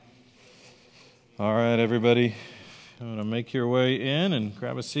All right, everybody. If you want to make your way in and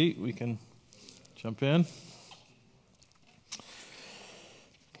grab a seat, we can jump in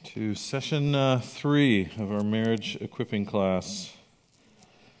to session 3 of our marriage equipping class.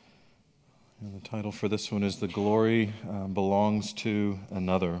 And the title for this one is The Glory Belongs to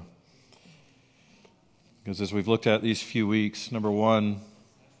Another. Because as we've looked at these few weeks, number one,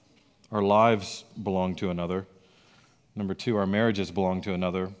 our lives belong to another. Number two, our marriages belong to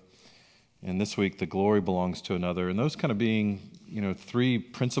another. And this week, the glory belongs to another. And those kind of being, three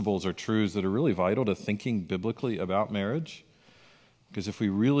principles or truths that are really vital to thinking biblically about marriage. Because if we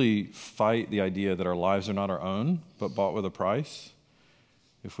really fight the idea that our lives are not our own, but bought with a price,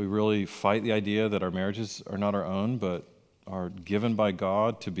 if we really fight the idea that our marriages are not our own, but are given by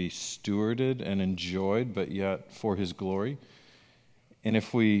God to be stewarded and enjoyed, but yet for His glory, and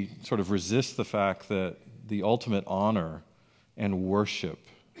if we sort of resist the fact that the ultimate honor and worship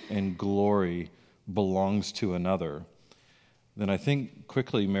and glory belongs to another, then I think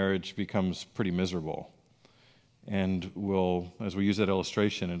quickly marriage becomes pretty miserable. And as we use that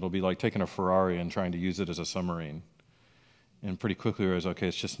illustration, it'll be like taking a Ferrari and trying to use it as a submarine. And pretty quickly realize, okay,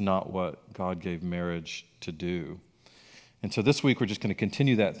 it's just not what God gave marriage to do. And so this week we're just going to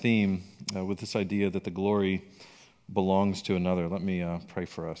continue that theme with this idea that the glory belongs to another. Let me pray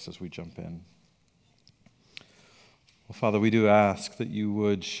for us as we jump in. Well, Father, we do ask that you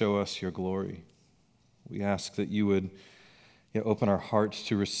would show us your glory. We ask that you would open our hearts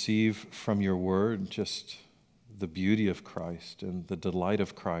to receive from your word just the beauty of Christ and the delight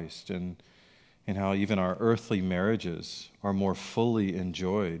of Christ, and how even our earthly marriages are more fully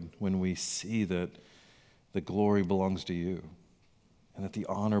enjoyed when we see that the glory belongs to you and that the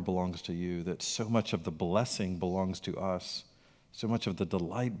honor belongs to you, that so much of the blessing belongs to us, so much of the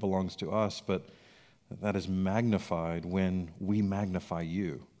delight belongs to us, but that is magnified when we magnify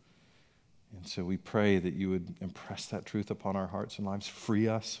you. And so we pray that you would impress that truth upon our hearts and lives. Free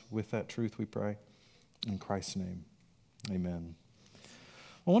us with that truth, we pray. In Christ's name, amen.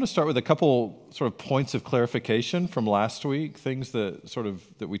 I want to start with a couple sort of points of clarification from last week, things that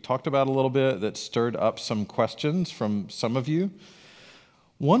we talked about a little bit that stirred up some questions from some of you.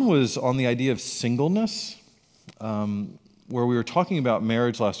 One was on the idea of singleness, where we were talking about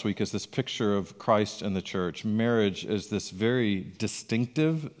marriage last week as this picture of Christ and the church. Marriage is this very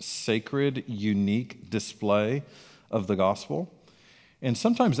distinctive, sacred, unique display of the gospel. And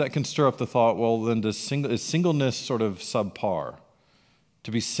sometimes that can stir up the thought, well, then is singleness sort of subpar?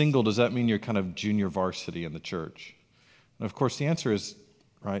 To be single, does that mean you're kind of junior varsity in the church? And of course, the answer is,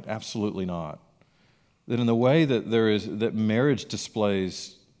 right, absolutely not. That in the way that marriage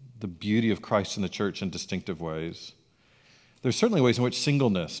displays the beauty of Christ in the church in distinctive ways, there's certainly ways in which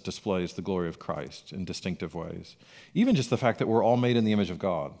singleness displays the glory of Christ in distinctive ways. Even just the fact that we're all made in the image of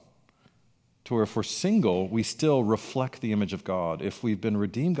God, to where if we're single, we still reflect the image of God. If we've been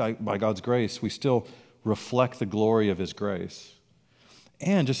redeemed by God's grace, we still reflect the glory of His grace.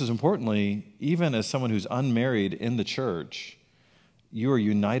 And just as importantly, even as someone who's unmarried in the church, you are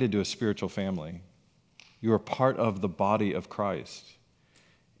united to a spiritual family. You are part of the body of Christ.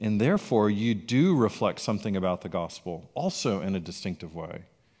 And therefore, you do reflect something about the gospel, also in a distinctive way,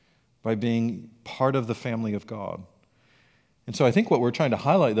 by being part of the family of God. And so I think what we're trying to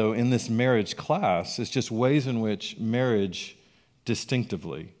highlight, though, in this marriage class is just ways in which marriage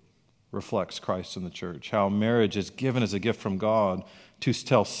distinctively reflects Christ in the church, how marriage is given as a gift from God to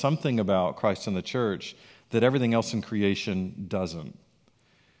tell something about Christ in the church that everything else in creation doesn't.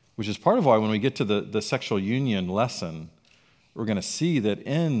 Which is part of why when we get to the sexual union lesson, we're going to see that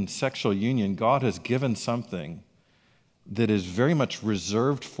in sexual union, God has given something that is very much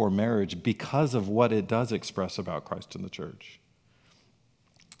reserved for marriage because of what it does express about Christ in the church.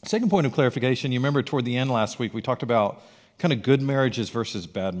 Second point of clarification, you remember toward the end last week, we talked about kind of good marriages versus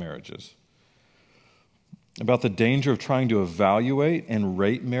bad marriages, about the danger of trying to evaluate and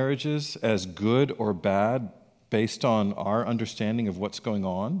rate marriages as good or bad based on our understanding of what's going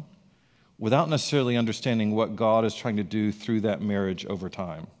on, without necessarily understanding what God is trying to do through that marriage over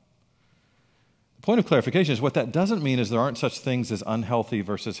time. The point of clarification is what that doesn't mean is there aren't such things as unhealthy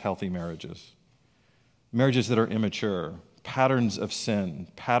versus healthy marriages. Marriages that are immature, patterns of sin,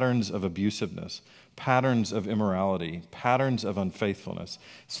 patterns of abusiveness, patterns of immorality, patterns of unfaithfulness,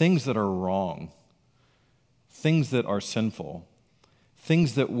 things that are wrong, things that are sinful,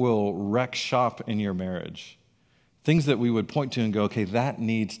 things that will wreck shop in your marriage, things that we would point to and go, okay, that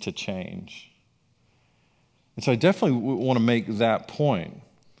needs to change. And so I definitely want to make that point,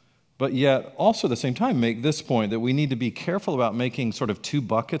 but yet also at the same time make this point that we need to be careful about making sort of two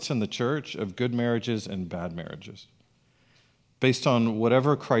buckets in the church of good marriages and bad marriages. based on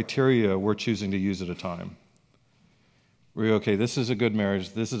whatever criteria we're choosing to use at a time. We're okay, this is a good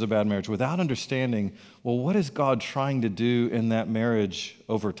marriage, this is a bad marriage, without understanding, well, what is God trying to do in that marriage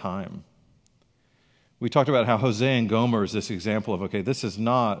over time? We talked about how Hosea and Gomer is this example of, okay, this is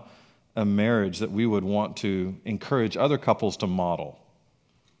not a marriage that we would want to encourage other couples to model.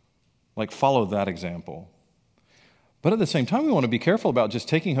 Like, follow that example. But at the same time, we want to be careful about just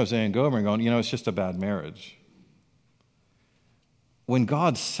taking Hosea and Gomer and going, it's just a bad marriage. When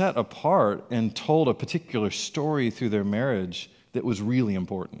God set apart and told a particular story through their marriage that was really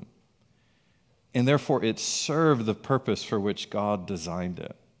important, and therefore it served the purpose for which God designed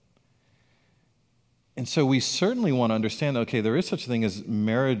it. And so we certainly want to understand, okay, there is such a thing as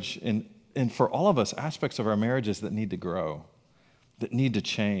marriage, and for all of us, aspects of our marriages that need to grow, that need to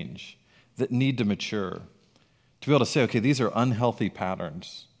change, that need to mature. To be able to say, okay, these are unhealthy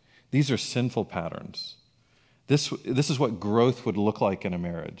patterns. These are sinful patterns. This is what growth would look like in a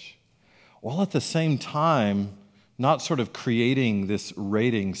marriage. While at the same time, not sort of creating this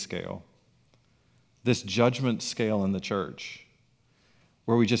rating scale, this judgment scale in the church,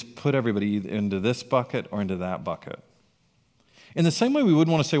 where we just put everybody into this bucket or into that bucket. In the same way, we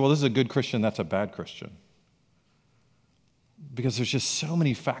wouldn't want to say, well, this is a good Christian, that's a bad Christian. Because there's just so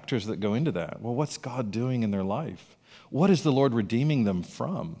many factors that go into that. Well, what's God doing in their life? What is the Lord redeeming them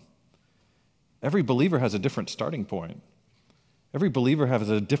from? Every believer has a different starting point. Every believer has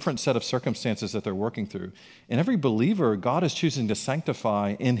a different set of circumstances that they're working through. And every believer, God is choosing to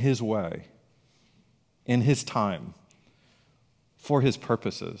sanctify in His way, in His time, for His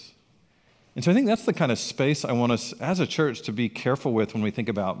purposes. And so I think that's the kind of space I want us as a church to be careful with when we think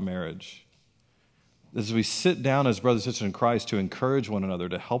about marriage. As we sit down as brothers and sisters in Christ to encourage one another,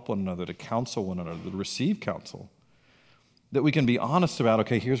 to help one another, to counsel one another, to receive counsel, that we can be honest about,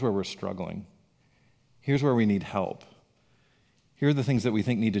 okay, here's where we're struggling. Here's where we need help. Here are the things that we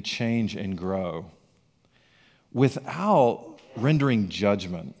think need to change and grow, without rendering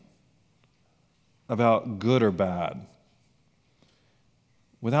judgment about good or bad,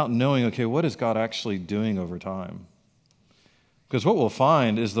 without knowing, okay, what is God actually doing over time? Because what we'll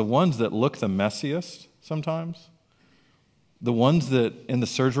find is the ones that look the messiest sometimes, the ones that in the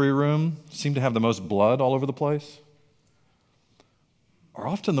surgery room seem to have the most blood all over the place, are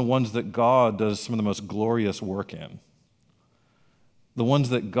often the ones that God does some of the most glorious work in. The ones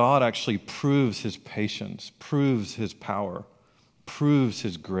that God actually proves His patience, proves His power, proves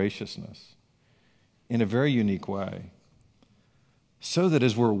His graciousness in a very unique way. So that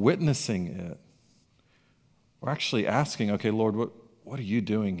as we're witnessing it, we're actually asking, okay, Lord, what are you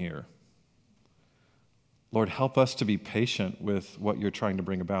doing here? Lord, help us to be patient with what you're trying to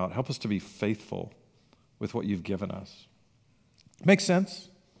bring about. Help us to be faithful with what you've given us. Makes sense?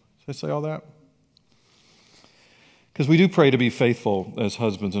 Did I say all that? Because we do pray to be faithful as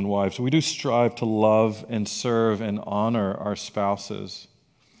husbands and wives. We do strive to love and serve and honor our spouses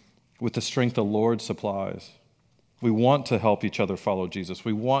with the strength the Lord supplies. We want to help each other follow Jesus.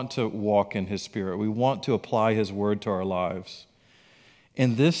 We want to walk in His Spirit. We want to apply His Word to our lives.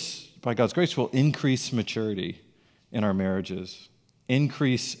 And this, by God's grace, will increase maturity in our marriages,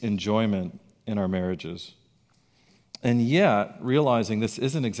 increase enjoyment in our marriages. And yet, realizing this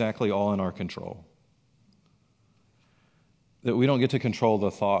isn't exactly all in our control. That we don't get to control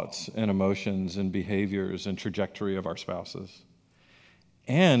the thoughts and emotions and behaviors and trajectory of our spouses.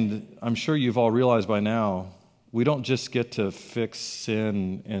 And I'm sure you've all realized by now, we don't just get to fix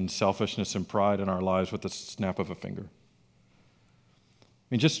sin and selfishness and pride in our lives with the snap of a finger. I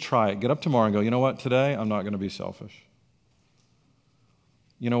mean, just try it. Get up tomorrow and go, you know what? Today, I'm not going to be selfish.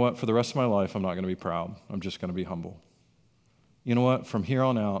 You know what? For the rest of my life, I'm not going to be proud. I'm just going to be humble. You know what? From here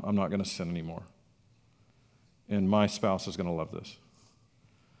on out, I'm not going to sin anymore. And my spouse is going to love this.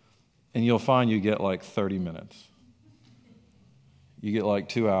 And you'll find you get like 30 minutes. You get like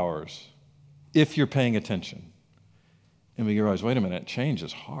 2 hours, if you're paying attention. And we realize, wait a minute, change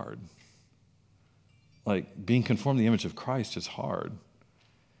is hard. Like, being conformed to the image of Christ is hard.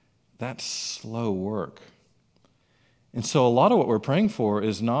 That's slow work. And so a lot of what we're praying for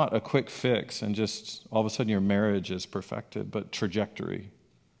is not a quick fix and just all of a sudden your marriage is perfected, but trajectory.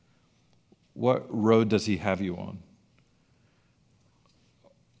 What road does He have you on?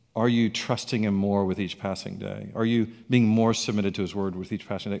 Are you trusting Him more with each passing day? Are you being more submitted to His Word with each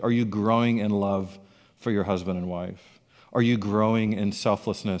passing day? Are you growing in love for your husband and wife? Are you growing in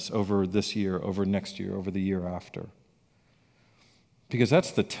selflessness over this year, over next year, over the year after? Because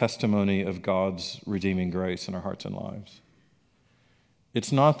that's the testimony of God's redeeming grace in our hearts and lives.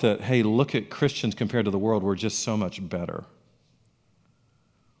 It's not that, hey, look at Christians compared to the world, we're just so much better.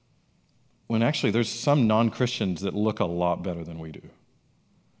 when actually there's some non-Christians that look a lot better than we do.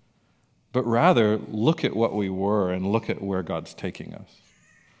 But rather, look at what we were and look at where God's taking us.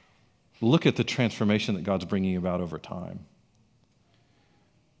 Look at the transformation that God's bringing about over time.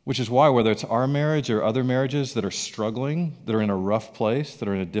 Which is why, whether it's our marriage or other marriages that are struggling, that are in a rough place, that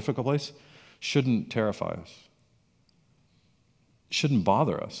are in a difficult place, shouldn't terrify us. Shouldn't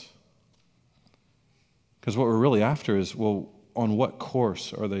bother us. Because what we're really after is, well, on what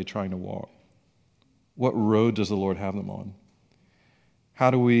course are they trying to walk? What road does the Lord have them on? How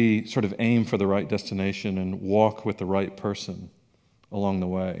do we sort of aim for the right destination and walk with the right person along the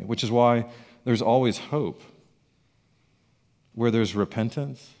way? Which is why there's always hope. Where there's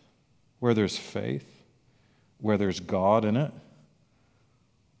repentance, where there's faith, where there's God in it,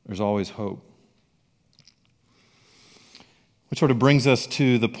 there's always hope. Which sort of brings us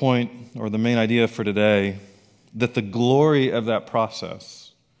to the point, or the main idea for today, that the glory of that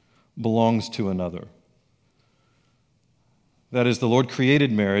process belongs to another. That is, the Lord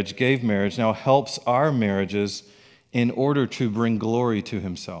created marriage, gave marriage, now helps our marriages in order to bring glory to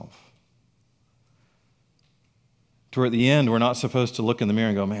himself. To where at the end, we're not supposed to look in the mirror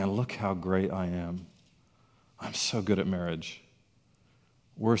and go, man, look how great I am. I'm so good at marriage.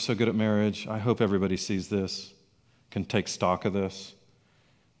 We're so good at marriage. I hope everybody sees this, can take stock of this.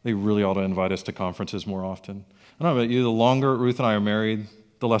 They really ought to invite us to conferences more often. I don't know about you, the longer Ruth and I are married,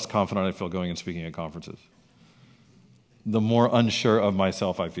 the less confident I feel going and speaking at conferences. The more unsure of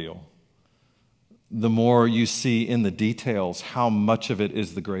myself I feel. The more you see in the details how much of it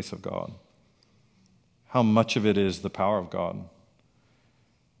is the grace of God. How much of it is the power of God,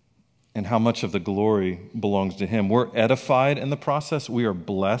 and how much of the glory belongs to him. We're edified in the process. We are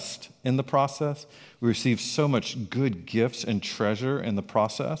blessed in the process. We receive so much good gifts and treasure in the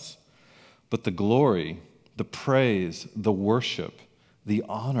process. But the glory, the praise, the worship, the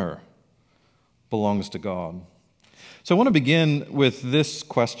honor belongs to God. So I want to begin with this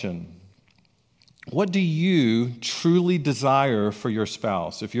question. What do you truly desire for your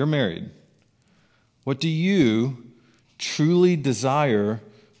spouse? If you're married, what do you truly desire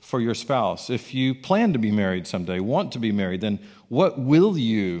for your spouse? If you plan to be married someday, want to be married, then what will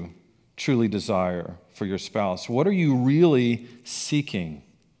you truly desire for your spouse? What are you really seeking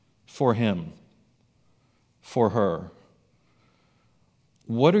for him, for her?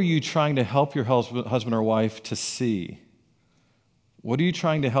 What are you trying to help your husband or wife to see? What are you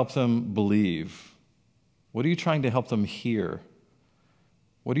trying to help them believe? What are you trying to help them hear?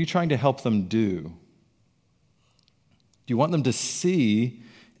 What are you trying to help them do? Do you want them to see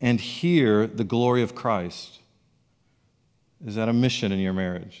and hear the glory of Christ? Is that a mission in your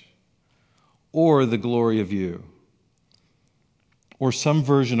marriage? Or the glory of you? Or some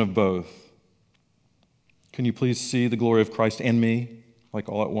version of both? Can you please see the glory of Christ and me, like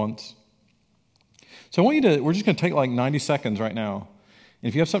all at once? So I want you to, we're just going to take like 90 seconds right now. And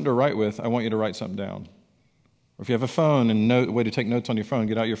if you have something to write with, I want you to write something down. Or if you have a phone and a way to take notes on your phone,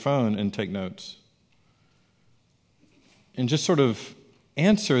 get out your phone and take notes. And just sort of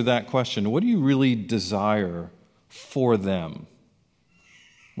answer that question. What do you really desire for them?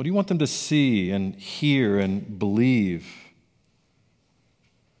 What do you want them to see and hear and believe?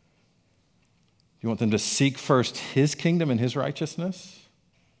 Do you want them to seek first his kingdom and his righteousness,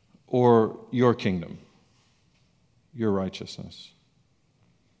 or your kingdom, your righteousness?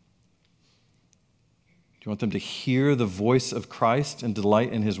 Do you want them to hear the voice of Christ and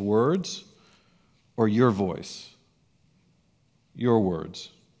delight in his words, or your voice? Your words?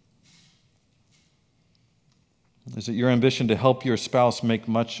 Is it your ambition to help your spouse make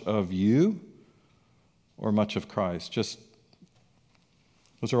much of you or much of Christ? Just,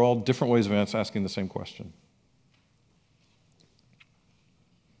 those are all different ways of asking the same question.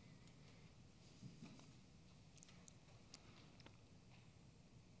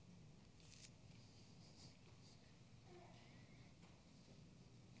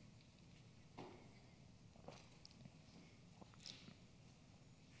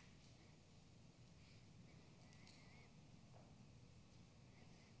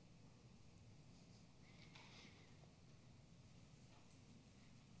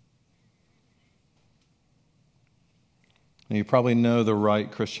 Now, you probably know the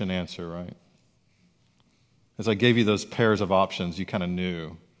right Christian answer, right? As I gave you those pairs of options, you kind of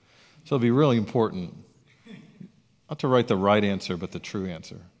knew. So it'll be really important not to write the right answer, but the true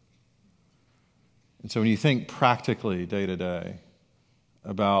answer. And so when you think practically day to day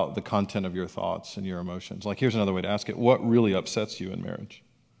about the content of your thoughts and your emotions, like here's another way to ask it. What really upsets you in marriage?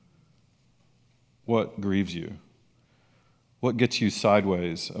 What grieves you? What gets you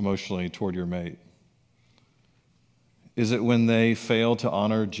sideways emotionally toward your mate? Is it when they fail to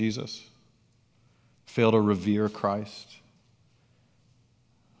honor Jesus? fail to revere Christ,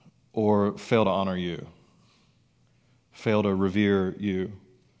 or fail to honor you, fail to revere you?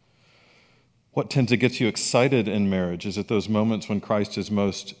 What tends to get you excited in marriage? Is it those moments when Christ is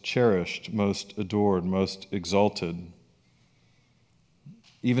most cherished, most adored, most exalted?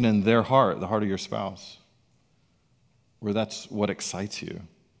 Even in their heart, the heart of your spouse, where that's what excites you.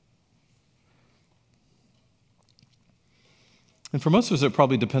 And for most of us, it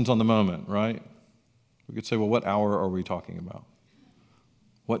probably depends on the moment, right? We could say, well, what hour are we talking about?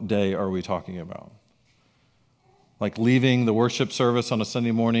 What day are we talking about? Like leaving the worship service on a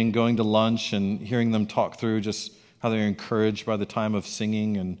Sunday morning, going to lunch and hearing them talk through just how they're encouraged by the time of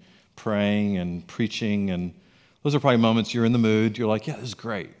singing and praying and preaching. And those are probably moments you're in the mood. You're like, yeah, this is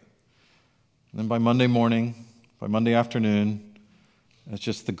great. And then by Monday morning, by Monday afternoon, as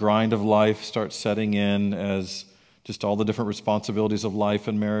just the grind of life starts setting in, as just all the different responsibilities of life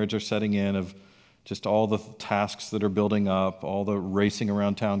and marriage are setting in, of just all the tasks that are building up, all the racing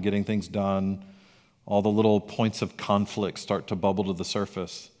around town, getting things done, all the little points of conflict start to bubble to the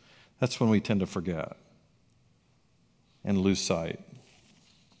surface. That's when we tend to forget and lose sight.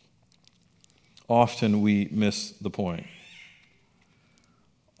 Often we miss the point.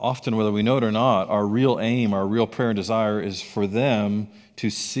 Often, whether we know it or not, our real aim, our real prayer and desire is for them to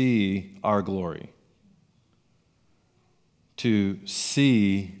see our glory, to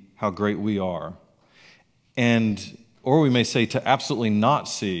see how great we are, or we may say to absolutely not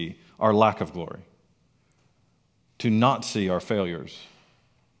see our lack of glory, to not see our failures,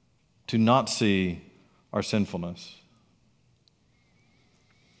 to not see our sinfulness.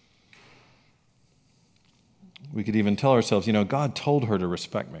 We could even tell ourselves, God told her to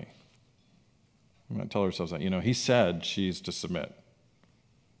respect me. We might tell ourselves that, He said she's to submit.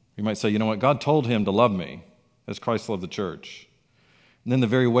 We might say, God told him to love me as Christ loved the church. And then the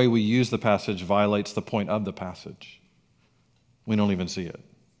very way we use the passage violates the point of the passage. We don't even see it.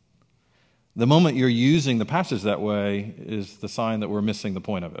 The moment you're using the passage that way is the sign that we're missing the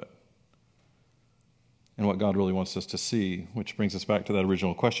point of it and what God really wants us to see, which brings us back to that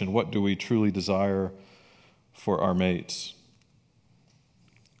original question: what do we truly desire for our mates?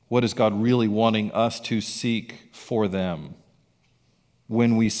 What is God really wanting us to seek for them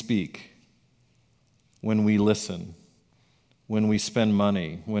when we speak, when we listen, when we spend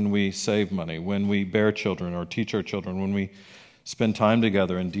money, when we save money, when we bear children or teach our children, when we spend time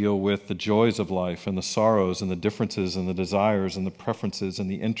together and deal with the joys of life and the sorrows and the differences and the desires and the preferences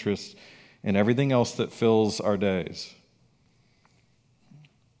and the interests and everything else that fills our days?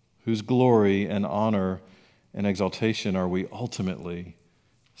 Whose glory and honor and exaltation are we ultimately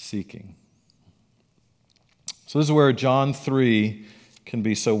seeking? So this is where John 3 can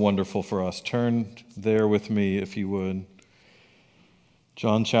be so wonderful for us. Turn there with me, if you would.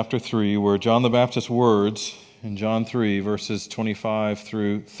 John chapter 3, where John the Baptist's words in John 3, verses 25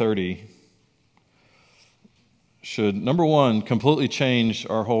 through 30, should, number one, completely change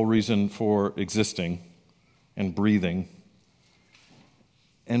our whole reason for existing and breathing,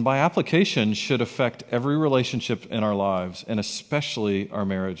 and by application should affect every relationship in our lives, and especially our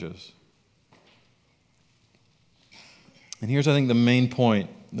marriages. And here's, I think, the main point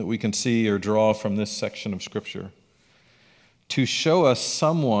that we can see or draw from this section of Scripture: to show us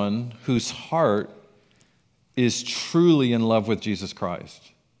someone whose heart is truly in love with Jesus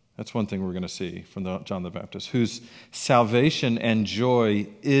Christ. That's one thing we're going to see from John the Baptist, whose salvation and joy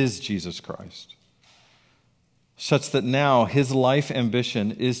is Jesus Christ, such that now his life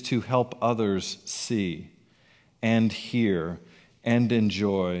ambition is to help others see and hear and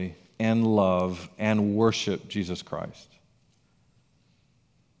enjoy and love and worship Jesus Christ.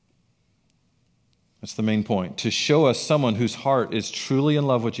 That's the main point: to show us someone whose heart is truly in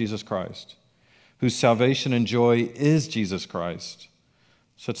love with Jesus Christ, whose salvation and joy is Jesus Christ,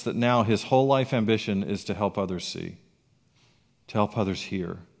 such that now his whole life ambition is to help others see, to help others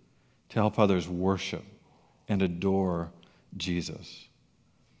hear, to help others worship and adore Jesus.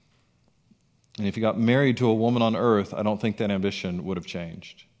 And if you got married to a woman on earth, I don't think that ambition would have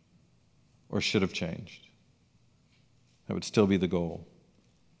changed or should have changed. That would still be the goal.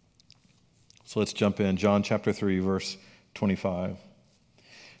 So let's jump in. John chapter 3, verse 25.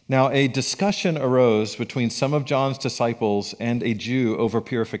 Now a discussion arose between some of John's disciples and a Jew over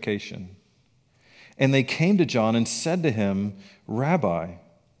purification. And they came to John and said to him, "Rabbi,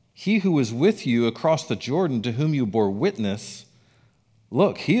 he who was with you across the Jordan, to whom you bore witness,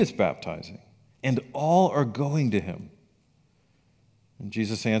 look, he is baptizing, and all are going to him." And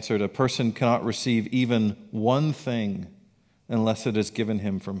Jesus answered, "A person cannot receive even one thing unless it is given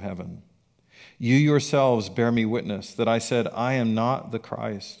him from heaven. You yourselves bear me witness that I said, I am not the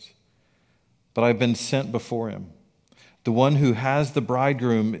Christ, but I've been sent before him. The one who has the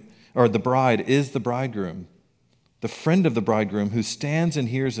bridegroom, or the bride, is the bridegroom. The friend of the bridegroom who stands and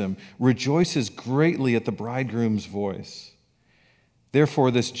hears him rejoices greatly at the bridegroom's voice.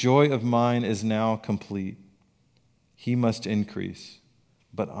 Therefore, this joy of mine is now complete. He must increase,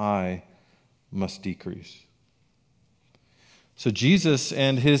 but I must decrease. So Jesus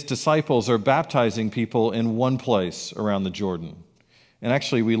and his disciples are baptizing people in one place around the Jordan. And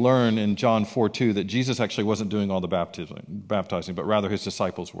actually, we learn in John 4:2 that Jesus actually wasn't doing all the baptizing, but rather his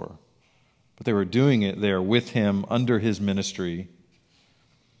disciples were. But they were doing it there with him under his ministry.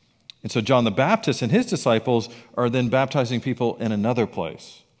 And so John the Baptist and his disciples are then baptizing people in another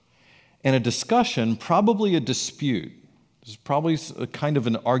place. And a discussion, probably a dispute, there's probably a kind of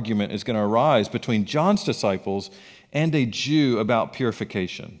an argument is going to arise between John's disciples and a Jew about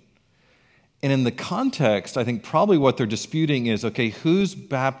purification. And in the context, I think probably what they're disputing is, okay, whose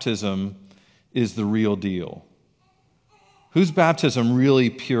baptism is the real deal? Whose baptism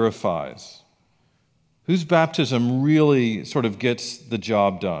really purifies? Whose baptism really sort of gets the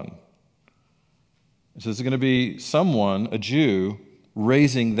job done? So there's going to be someone, a Jew,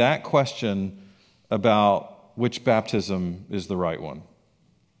 raising that question about which baptism is the right one,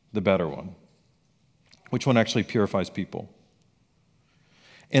 the better one. Which one actually purifies people?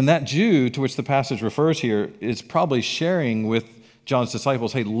 And that Jew to which the passage refers here is probably sharing with John's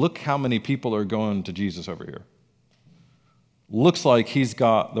disciples, hey, look how many people are going to Jesus over here. Looks like he's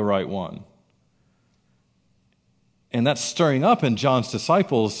got the right one. And that's stirring up in John's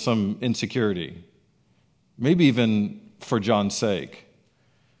disciples some insecurity, maybe even for John's sake.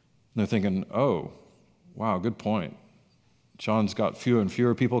 And they're thinking, oh, wow, good point. John's got fewer and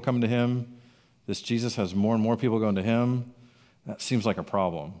fewer people coming to him. This Jesus has more and more people going to him. That seems like a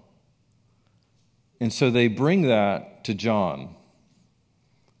problem. And so they bring that to John,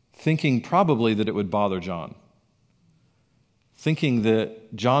 thinking probably that it would bother John, thinking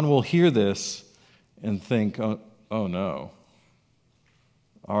that John will hear this and think, oh no,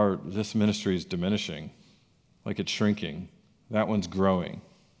 this ministry is diminishing, like it's shrinking. That one's growing.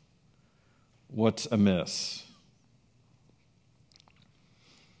 What's amiss?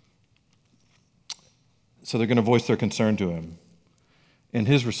 So they're going to voice their concern to him. And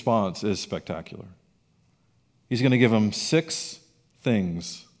his response is spectacular. He's going to give them 6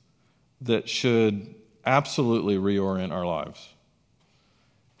 things that should absolutely reorient our lives.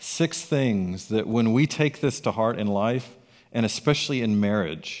 6 things that when we take this to heart in life, and especially in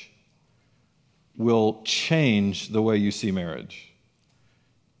marriage, will change the way you see marriage,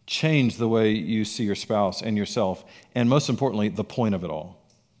 change the way you see your spouse and yourself, and most importantly, the point of it all,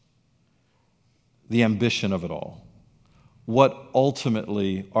 the ambition of it all, what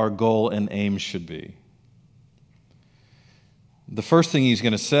ultimately our goal and aim should be. The first thing he's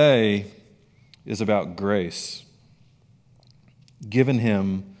going to say is about grace, given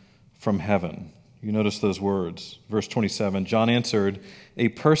him from heaven. You notice those words. Verse 27, John answered, a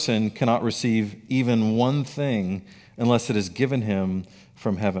person cannot receive even one thing unless it is given him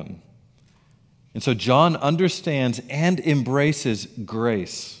from heaven. And so John understands and embraces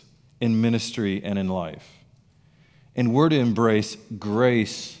grace in ministry and in life. And we're to embrace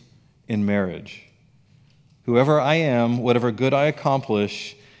grace in marriage. Whoever I am, whatever good I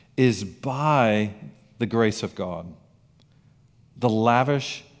accomplish, is by the grace of God, the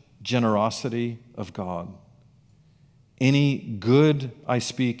lavish generosity of God. Any good I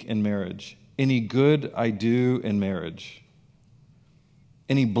speak in marriage, any good I do in marriage,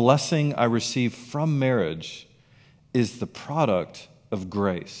 any blessing I receive from marriage is the product of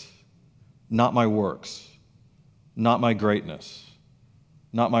grace, not my works, not my greatness,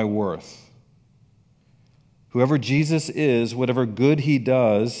 not my worth. Whoever Jesus is, whatever good he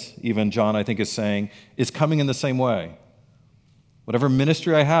does, even John, I think, is saying, is coming in the same way. Whatever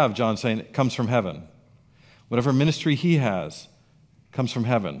ministry I have, John's saying, it comes from heaven. Whatever ministry he has comes from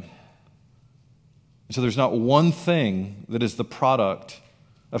heaven. And so there's not one thing that is the product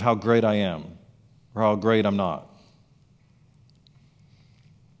of how great I am or how great I'm not.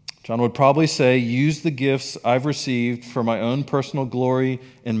 John would probably say, use the gifts I've received for my own personal glory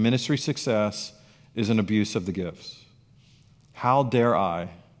and ministry success is an abuse of the gifts. How dare I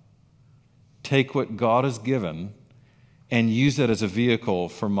take what God has given and use it as a vehicle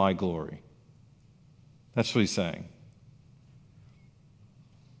for my glory? That's what he's saying.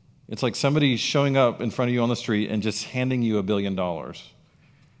 It's like somebody showing up in front of you on the street and just handing you $1 billion,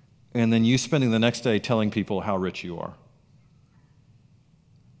 and then you spending the next day telling people how rich you are,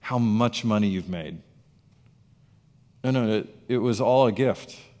 how much money you've made. No, it was all a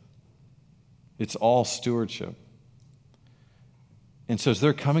gift. It's all stewardship. And so as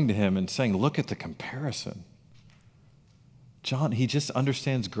they're coming to him and saying, look at the comparison, John, he just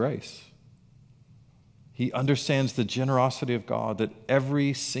understands grace. He understands the generosity of God, that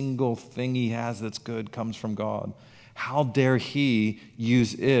every single thing he has that's good comes from God. How dare he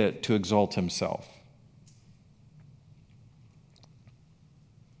use it to exalt himself?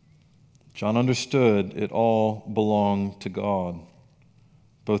 John understood it all belonged to God.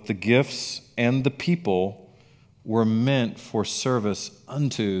 Both the gifts and the people were meant for service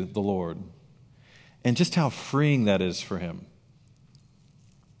unto the Lord. And just how freeing that is for him.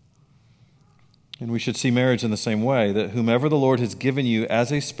 And we should see marriage in the same way, that whomever the Lord has given you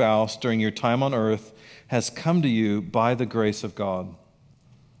as a spouse during your time on earth has come to you by the grace of God. I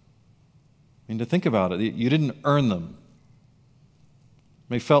mean, to think about it, you didn't earn them. It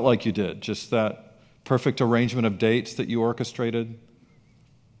may felt like you did, just that perfect arrangement of dates that you orchestrated,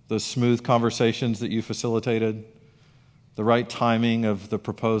 those smooth conversations that you facilitated, the right timing of the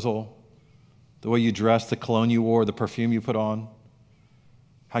proposal, the way you dressed, the cologne you wore, the perfume you put on,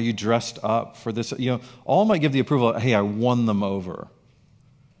 how you dressed up for this. All might give the approval of, hey, I won them over.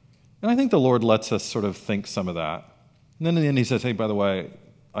 And I think the Lord lets us sort of think some of that. And then in the end he says, hey, by the way,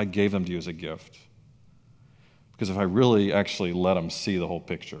 I gave them to you as a gift. Because if I really actually let them see the whole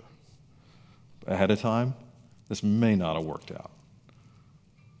picture ahead of time, this may not have worked out.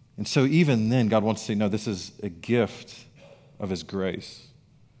 And so even then, God wants to say, no, this is a gift of his grace.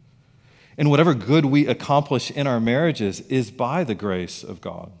 And whatever good we accomplish in our marriages is by the grace of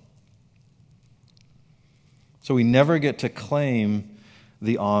God. So we never get to claim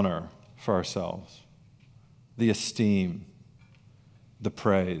the honor for ourselves, the esteem, the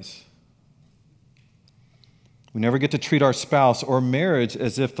praise. We never get to treat our spouse or marriage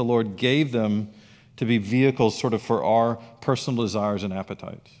as if the Lord gave them to be vehicles sort of for our personal desires and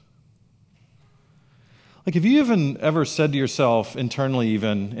appetites. Like, have you even ever said to yourself internally,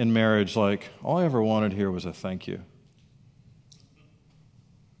 even in marriage, like, all I ever wanted here was a thank you?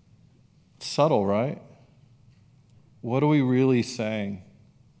 It's subtle, right? What are we really saying?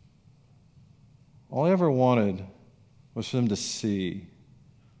 All I ever wanted was for them to see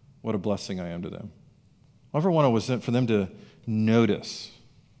what a blessing I am to them. All I ever wanted was for them to notice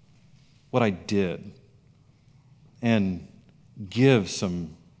what I did and give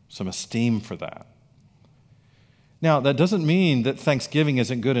some esteem for that. Now, that doesn't mean that thanksgiving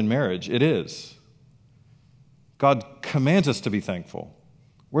isn't good in marriage. It is. God commands us to be thankful.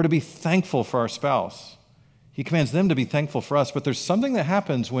 We're to be thankful for our spouse. He commands them to be thankful for us, but there's something that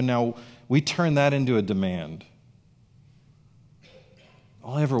happens when now we turn that into a demand.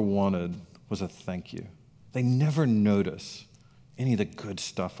 All I ever wanted was a thank you. They never notice any of the good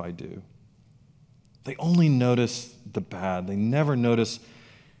stuff I do. They only notice the bad. They never notice.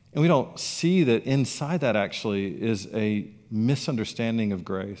 And we don't see that inside that actually is a misunderstanding of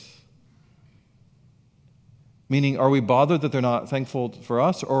grace. Meaning, are we bothered that they're not thankful for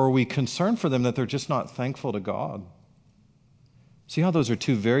us, or are we concerned for them that they're just not thankful to God? See how those are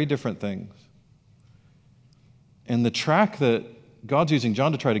two very different things. And the track that God's using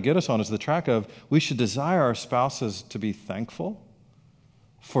John to try to get us on is the track of we should desire our spouses to be thankful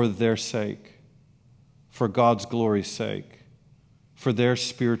for their sake, for God's glory's sake, for their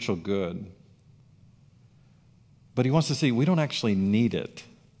spiritual good. But he wants to see we don't actually need it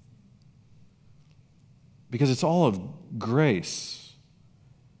because it's all of grace.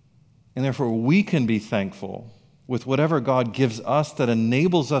 And therefore we can be thankful with whatever God gives us that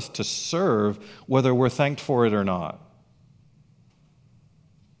enables us to serve, whether we're thanked for it or not.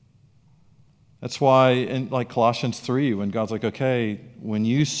 That's why in like Colossians 3, when God's like, okay, when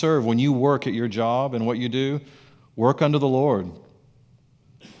you serve, when you work at your job and what you do, work unto the Lord.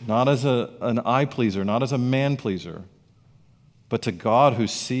 Not as an eye pleaser, not as a man pleaser, but to God who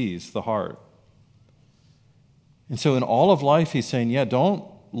sees the heart. And so in all of life, he's saying, yeah, don't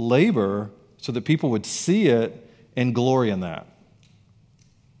labor so that people would see it and glory in that.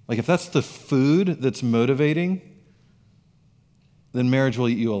 Like if that's the food that's motivating, then marriage will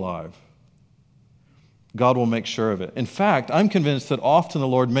eat you alive. God will make sure of it. In fact, I'm convinced that often the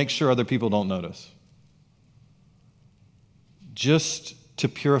Lord makes sure other people don't notice. Just to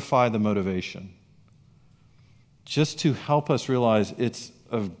purify the motivation. Just to help us realize it's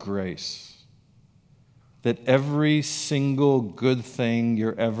of grace. That every single good thing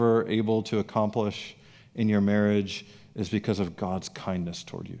you're ever able to accomplish in your marriage is because of God's kindness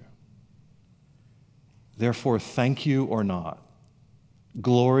toward you. Therefore, thank you or not,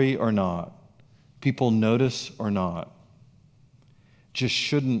 glory or not, people notice or not, just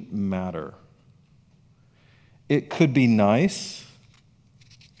shouldn't matter. It could be nice,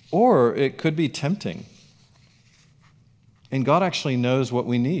 or it could be tempting. And God actually knows what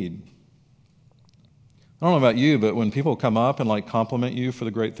we need. I don't know about you, but when people come up and like compliment you for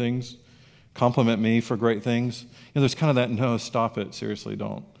the great things, compliment me for great things, there's kind of that, no, stop it, seriously,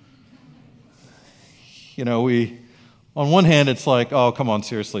 don't. On one hand, it's like, oh, come on,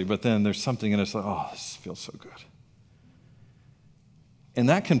 seriously, but then there's something in us like, oh, this feels so good. And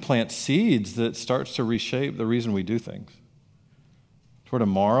that can plant seeds that starts to reshape the reason we do things. For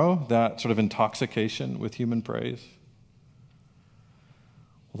tomorrow, that sort of intoxication with human praise,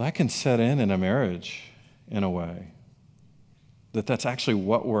 well, that can set in a marriage in a way that's actually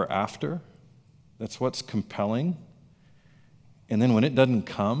what we're after. That's what's compelling. And then when it doesn't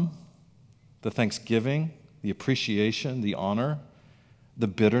come, the thanksgiving, the appreciation, the honor, the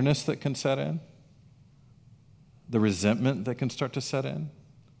bitterness that can set in, the resentment that can start to set in,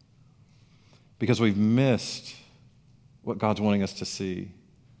 because we've missed what God's wanting us to see,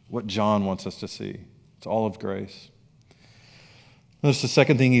 what John wants us to see. It's all of grace. Notice the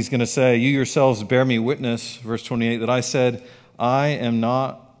second thing he's going to say. You yourselves bear me witness, verse 28, that I said, I am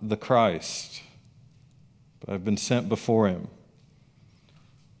not the Christ, but I've been sent before him.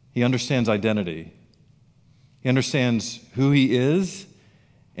 He understands identity. He understands who he is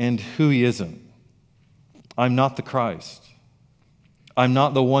and who he isn't. I'm not the Christ. I'm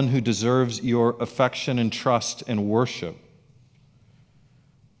not the one who deserves your affection and trust and worship.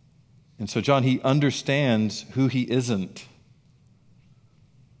 And so John, he understands who he isn't.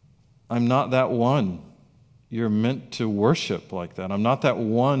 I'm not that one you're meant to worship like that. I'm not that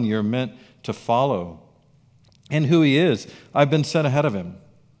one you're meant to follow. And who he is, I've been sent ahead of him.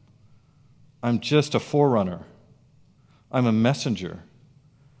 I'm just a forerunner. I'm a messenger.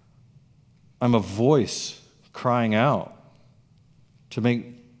 I'm a voice crying out to make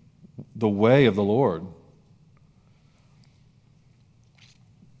the way of the Lord.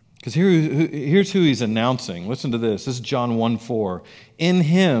 Because here's who he's announcing. Listen to this. This is John 1:4. In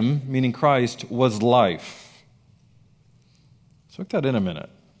him, meaning Christ, was life. Soak that in a minute.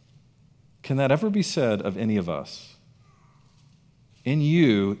 Can that ever be said of any of us? In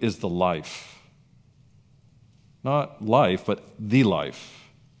you is the life. Not life, but the life.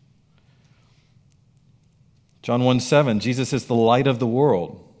 John 1:7, Jesus is the light of the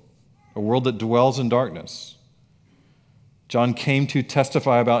world, a world that dwells in darkness. John came to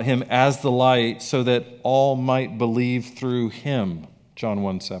testify about him as the light so that all might believe through him. John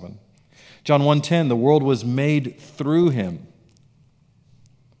 1:7. John 1:10, the world was made through him.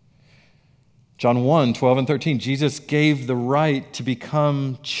 John 1:12 and 13, Jesus gave the right to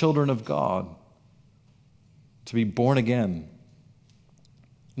become children of God, to be born again.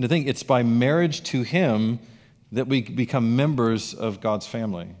 And to think it's by marriage to him that we become members of God's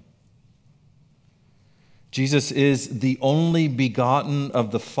family. Jesus is the only begotten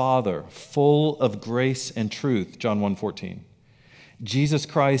of the Father, full of grace and truth, John 1:14. Jesus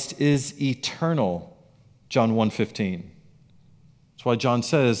Christ is eternal, John 1:15. That's why John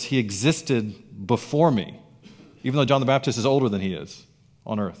says he existed before me, even though John the Baptist is older than he is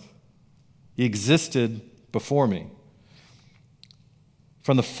on earth. He existed before me.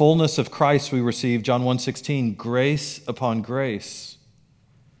 From the fullness of Christ we receive, John 1:16, grace upon grace.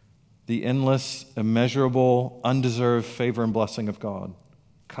 The endless, immeasurable, undeserved favor and blessing of God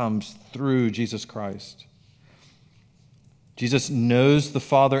comes through Jesus Christ. Jesus knows the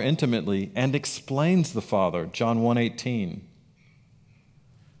Father intimately and explains the Father, John 1:18.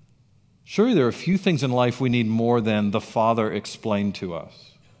 Surely there are few things in life we need more than the Father explained to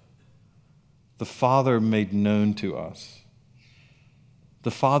us, the Father made known to us,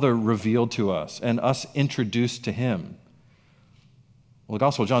 the Father revealed to us, and us introduced to him. Well, the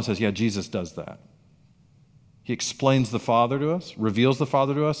Gospel of John says, yeah, Jesus does that. He explains the Father to us, reveals the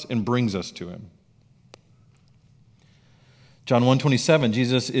Father to us, and brings us to him. John 1:27,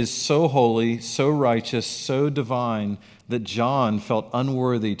 Jesus is so holy, so righteous, so divine that John felt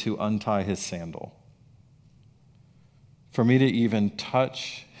unworthy to untie his sandal. For me to even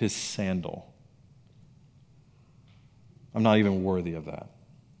touch his sandal, I'm not even worthy of that.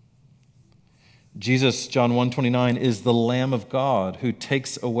 Jesus, John 1:29, is the Lamb of God who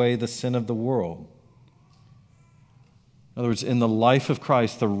takes away the sin of the world. In other words, in the life of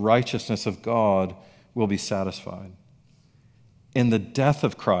Christ, the righteousness of God will be satisfied. In the death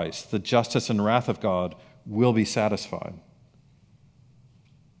of Christ, the justice and wrath of God will be satisfied.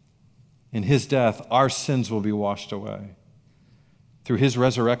 In his death, our sins will be washed away. Through his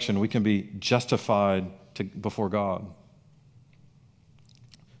resurrection, we can be justified before God.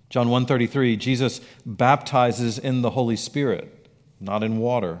 John 1:33, Jesus baptizes in the Holy Spirit, not in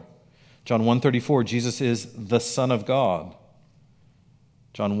water. John 1:34, Jesus is the Son of God.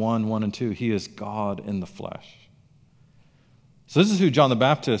 John 1:1 and 2, he is God in the flesh. So this is who John the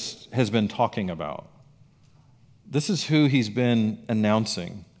Baptist has been talking about. This is who he's been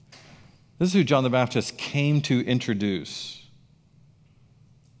announcing. This is who John the Baptist came to introduce.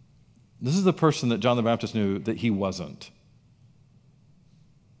 This is the person that John the Baptist knew that he wasn't.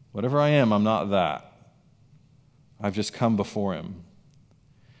 Whatever I am, I'm not that. I've just come before him.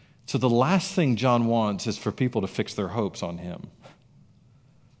 So the last thing John wants is for people to fix their hopes on him.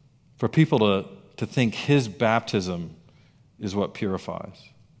 For people to think his baptism is what purifies.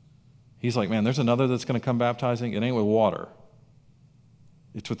 He's like, man, there's another that's going to come baptizing. It ain't with water.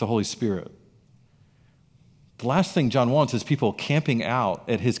 It's with the Holy Spirit. The last thing John wants is people camping out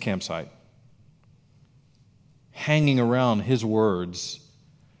at his campsite, hanging around his words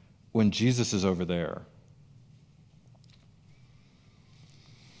when Jesus is over there.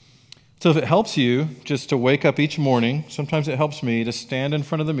 So if it helps you just to wake up each morning, sometimes it helps me to stand in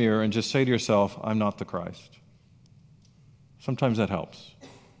front of the mirror and just say to yourself, I'm not the Christ. Sometimes that helps.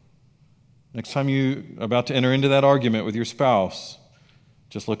 Next time you're about to enter into that argument with your spouse,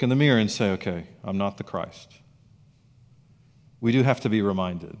 just look in the mirror and say, okay, I'm not the Christ. We do have to be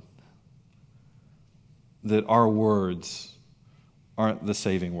reminded that our words aren't the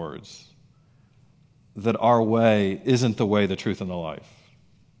saving words, that our way isn't the way, the truth, and the life,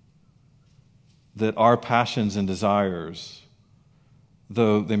 that our passions and desires,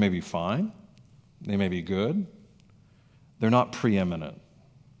 though they may be fine, they may be good, they're not preeminent.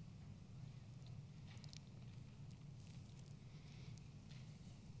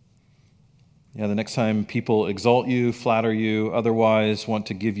 Yeah, the next time people exalt you, flatter you, otherwise want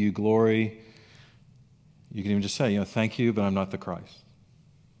to give you glory, you can even just say, thank you, but I'm not the Christ.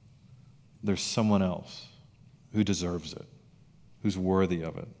 There's someone else who deserves it, who's worthy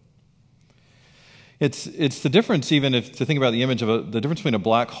of it. It's the difference, even if to think about the image of the difference between a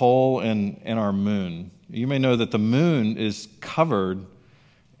black hole and our moon. You may know that the moon is covered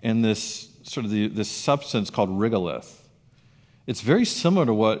in this this substance called regolith. It's very similar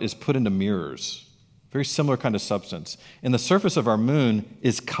to what is put into mirrors, very similar kind of substance. And the surface of our moon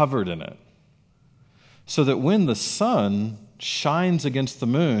is covered in it. So that when the sun shines against the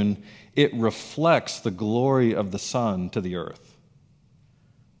moon, it reflects the glory of the sun to the earth.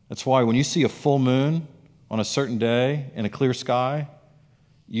 That's why when you see a full moon on a certain day in a clear sky,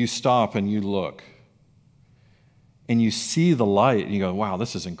 you stop and you look. And you see the light and you go, wow,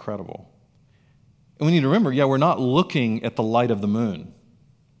 this is incredible. And we need to remember, we're not looking at the light of the moon.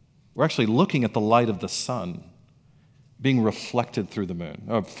 We're actually looking at the light of the sun being reflected through the moon,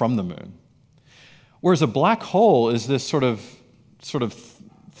 or from the moon. Whereas a black hole is this sort of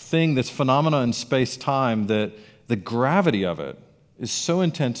thing, this phenomena in space-time that the gravity of it is so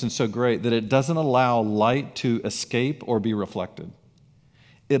intense and so great that it doesn't allow light to escape or be reflected.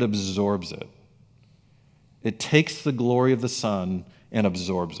 It absorbs it. It takes the glory of the sun and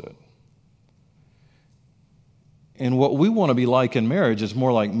absorbs it. And what we want to be like in marriage is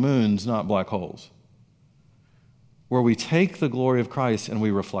more like moons, not black holes, where we take the glory of Christ and we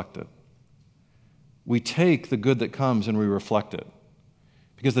reflect it. We take the good that comes and we reflect it.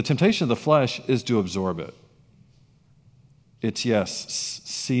 Because the temptation of the flesh is to absorb it. It's, yes,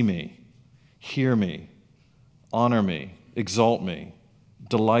 see me, hear me, honor me, exalt me,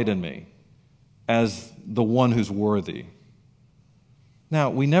 delight in me as the one who's worthy. Now,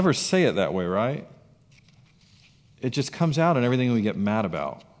 we never say it that way, right? It just comes out in everything we get mad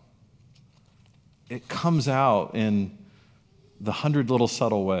about. It comes out in the 100 little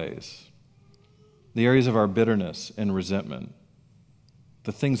subtle ways, the areas of our bitterness and resentment,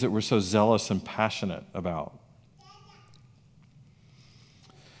 the things that we're so zealous and passionate about.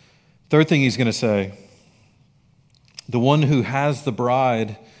 Third thing he's going to say, the one who has the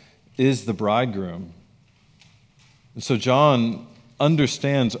bride is the bridegroom. And so John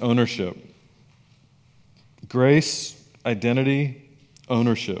understands ownership. Grace, identity,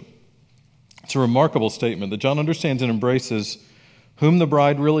 ownership. It's a remarkable statement that John understands and embraces whom the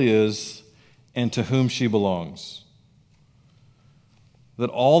bride really is and to whom she belongs. That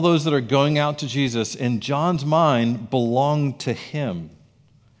all those that are going out to Jesus, in John's mind, belong to him.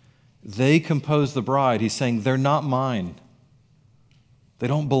 They compose the bride. He's saying, they're not mine. They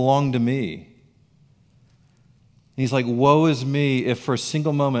don't belong to me. And he's like, woe is me if for a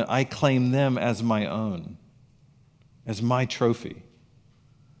single moment I claim them as my own, as my trophy.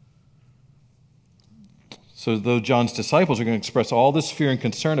 So though John's disciples are going to express all this fear and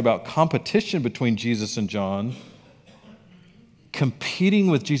concern about competition between Jesus and John,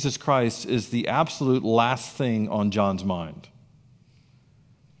 competing with Jesus Christ is the absolute last thing on John's mind.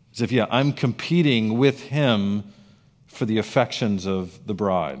 As if, I'm competing with him for the affections of the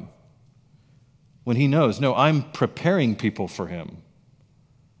bride. when he knows, no, I'm preparing people for him.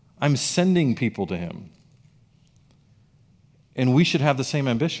 I'm sending people to him. And we should have the same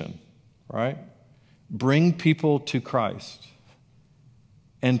ambition, right? Bring people to Christ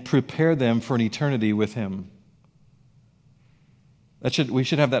and prepare them for an eternity with him. We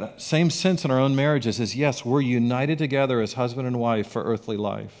should have that same sense in our own marriages as, yes, we're united together as husband and wife for earthly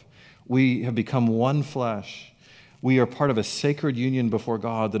life. We have become one flesh. We are part of a sacred union before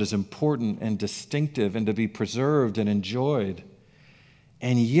God that is important and distinctive and to be preserved and enjoyed.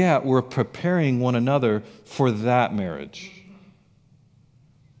 And yet we're preparing one another for that marriage.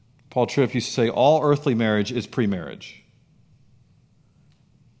 Paul Tripp used to say, all earthly marriage is pre-marriage.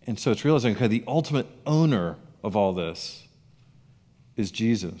 And so it's realizing, okay, the ultimate owner of all this is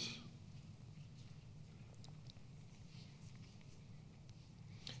Jesus.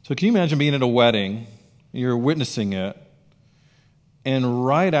 So can you imagine being at a wedding, you're witnessing it, and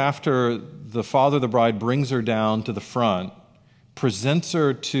right after the father of the bride brings her down to the front, presents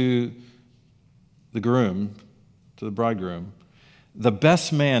her to the groom, to the bridegroom, the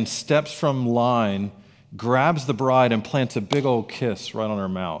best man steps from line, grabs the bride and plants a big old kiss right on her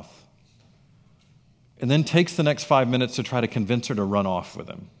mouth, and then takes the next 5 minutes to try to convince her to run off with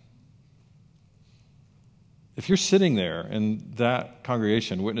him. If you're sitting there in that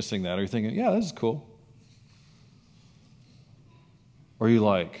congregation witnessing that, are you thinking, yeah, this is cool? Or are you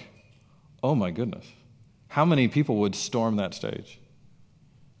like, oh my goodness, how many people would storm that stage?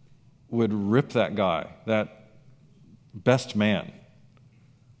 Would rip that guy, that best man,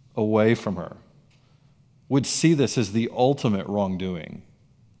 away from her? Would see this as the ultimate wrongdoing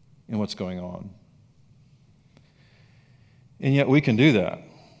in what's going on? And yet we can do that.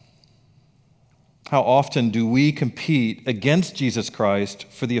 How often do we compete against Jesus Christ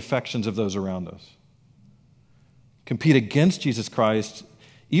for the affections of those around us? Compete against Jesus Christ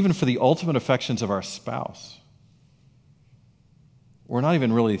even for the ultimate affections of our spouse. We're not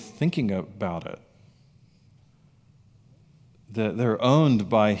even really thinking about it. That they're owned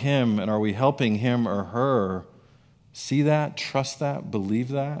by him, and are we helping him or her see that, trust that, believe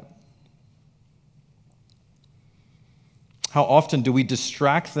that? How often do we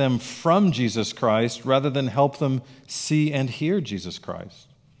distract them from Jesus Christ rather than help them see and hear Jesus Christ?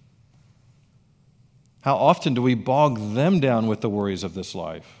 How often do we bog them down with the worries of this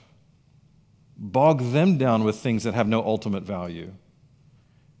life? Bog them down with things that have no ultimate value?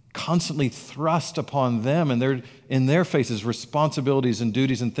 Constantly thrust upon them and in their faces responsibilities and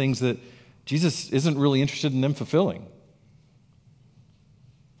duties and things that Jesus isn't really interested in them fulfilling.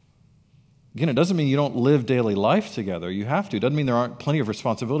 Again, it doesn't mean you don't live daily life together. You have to. It doesn't mean there aren't plenty of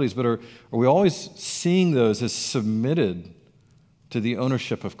responsibilities, but are we always seeing those as submitted to the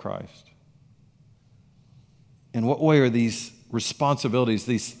ownership of Christ? In what way are these responsibilities,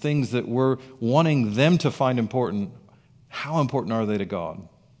 these things that we're wanting them to find important, how important are they to God?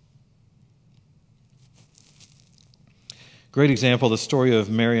 Great example, the story of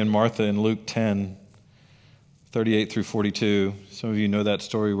Mary and Martha in Luke 10, 38 through 42. Some of you know that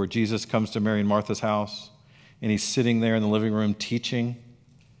story where Jesus comes to Mary and Martha's house, and he's sitting there in the living room teaching,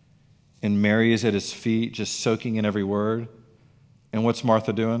 and Mary is at his feet just soaking in every word. And what's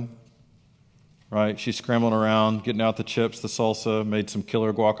Martha doing? Right? She's scrambling around, getting out the chips, the salsa, made some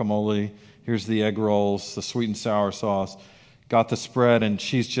killer guacamole. Here's the egg rolls, the sweet and sour sauce. Got the spread, and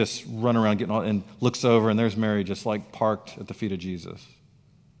she's just running around getting all, and looks over, and there's Mary just like parked at the feet of Jesus.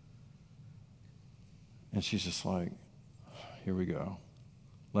 And she's just like, here we go.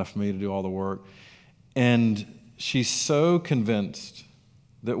 Left me to do all the work. And she's so convinced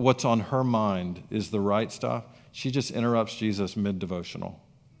that what's on her mind is the right stuff, she just interrupts Jesus mid-devotional.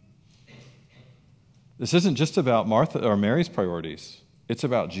 This isn't just about Martha or Mary's priorities. It's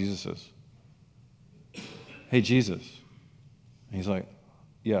about Jesus's. Hey, Jesus. And he's like,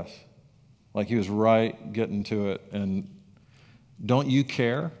 yes. Like he was right getting to it. And don't you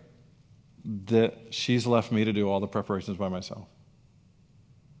care that she's left me to do all the preparations by myself?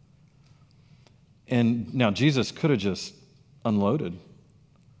 And now Jesus could have just unloaded,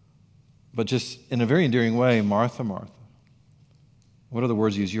 but just in a very endearing way, Martha, Martha. What are the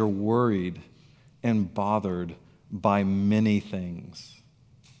words used? You're worried and bothered by many things.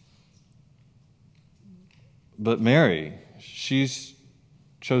 But Mary, she's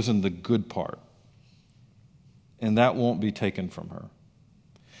chosen the good part, and that won't be taken from her.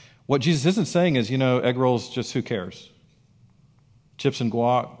 What Jesus isn't saying is, egg rolls, just who cares? Chips and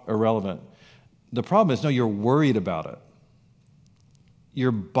guac, irrelevant. The problem is, no, you're worried about it.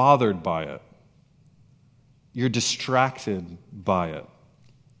 You're bothered by it. You're distracted by it.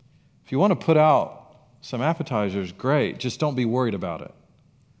 If you want to put out some appetizers, great. Just don't be worried about it.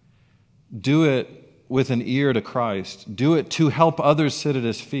 Do it with an ear to Christ. Do it to help others sit at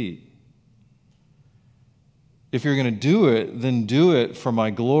his feet. If you're going to do it, then do it for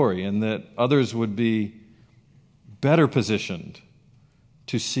my glory, and that others would be better positioned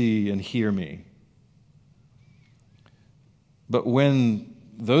to see and hear me. But when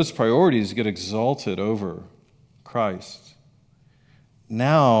those priorities get exalted over Christ,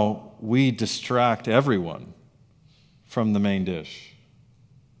 now we distract everyone from the main dish.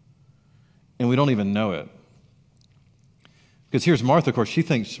 And we don't even know it. Because here's Martha, of course, she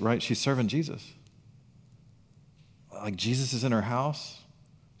thinks, right, she's serving Jesus. Like Jesus is in her house.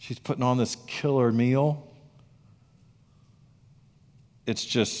 She's putting on this killer meal. It's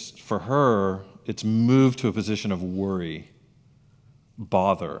just, for her, it's moved to a position of worry,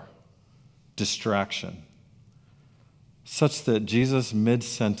 bother, distraction, such that Jesus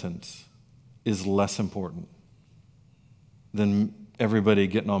mid-sentence is less important than everybody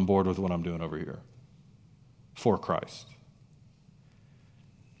getting on board with what I'm doing over here for Christ.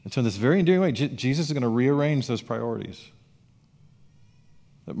 And so in this very endearing way, Jesus is going to rearrange those priorities.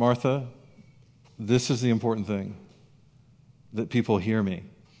 That Martha, this is the important thing. That people hear me,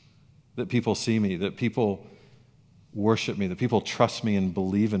 that people see me, that people worship me, that people trust me and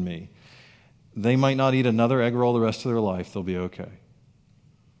believe in me. They might not eat another egg roll the rest of their life. They'll be okay.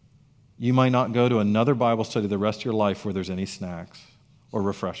 You might not go to another Bible study the rest of your life where there's any snacks or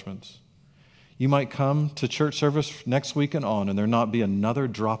refreshments. You might come to church service next week and on, and there not be another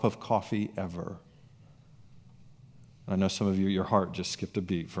drop of coffee ever. I know some of you, your heart just skipped a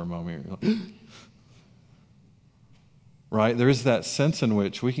beat for a moment. You're like, right? There is that sense in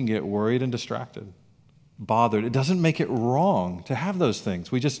which we can get worried and distracted, bothered. It doesn't make it wrong to have those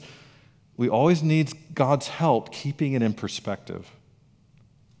things. We always need God's help keeping it in perspective.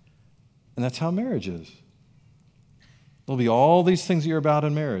 And that's how marriage is. There'll be all these things that you're about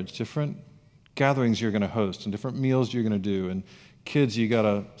in marriage, different gatherings you're going to host and different meals you're going to do, and kids you got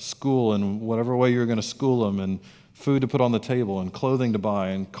to school in whatever way you're going to school them, and food to put on the table, and clothing to buy,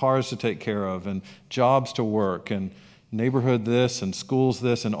 and cars to take care of, and jobs to work, and neighborhood this, and schools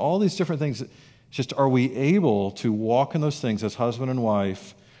this, and all these different things. It's just, are we able to walk in those things as husband and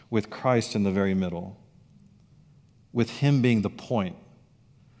wife with Christ in the very middle, with him being the point,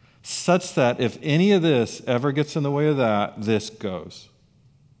 such that if any of this ever gets in the way of that, this goes?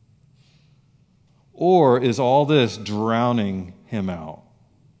 Or is all this drowning him out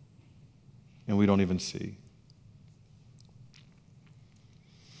and we don't even see?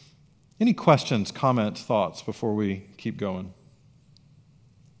 Any questions, comments, thoughts before we keep going?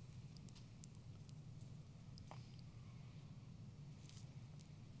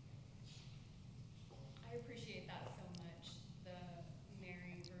 I appreciate that so much, the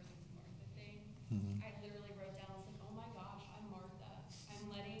Mary versus Martha thing. Mm-hmm. I literally wrote down, like, oh my gosh, I'm Martha. I'm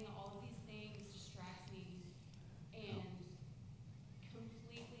letting all of these things distract me and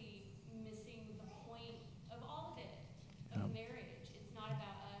completely missing the point of all of it, of marriage. It's not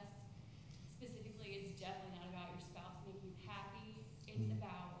about us specifically. It's definitely not about your spouse making you happy. It's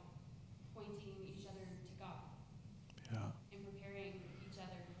about pointing each other to God and preparing each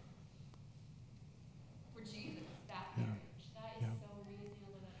other for Jesus, that marriage. That is so amazing.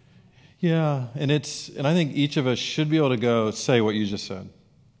 I love that so much. Yeah, and I think each of us should be able to go say what you just said.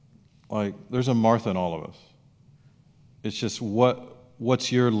 Like, there's a Martha in all of us. It's just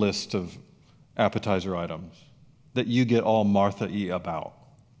what's your list of appetizer items that you get all Martha-y about?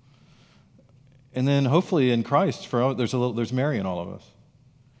 And then hopefully in Christ, there's Mary in all of us.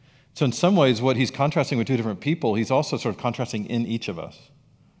 So in some ways, what he's contrasting with two different people, he's also sort of contrasting in each of us.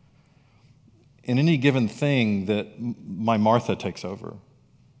 In any given thing that my Martha takes over.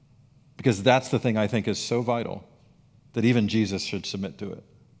 Because that's the thing I think is so vital that even Jesus should submit to it.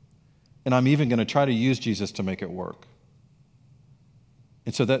 And I'm even going to try to use Jesus to make it work.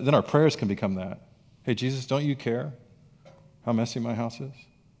 And so then our prayers can become that. Hey, Jesus, don't you care how messy my house is?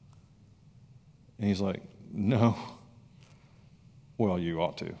 And he's like, no. Well, you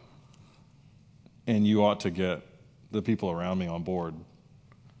ought to. And you ought to get the people around me on board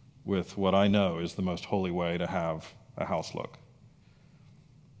with what I know is the most holy way to have a house look.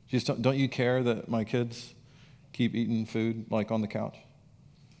 Jesus, don't you care that my kids keep eating food like on the couch?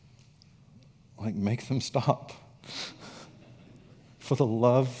 Like, make them stop. For the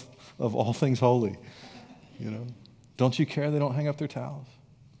love of all things holy. Don't you care they don't hang up their towels?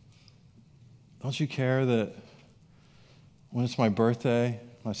 Don't you care that when it's my birthday,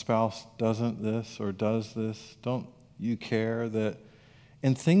 my spouse doesn't this or does this? Don't you care that,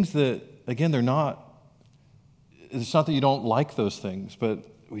 and things that, again, it's not that you don't like those things, but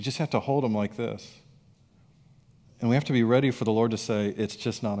we just have to hold them like this. And we have to be ready for the Lord to say, it's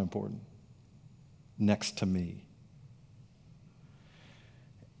just not important. next to me.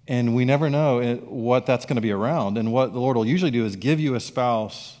 And we never know what that's going to be around. And what the Lord will usually do is give you a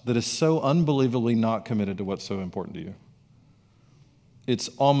spouse that is so unbelievably not committed to what's so important to you. It's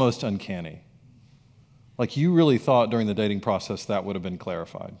almost uncanny. Like you really thought during the dating process that would have been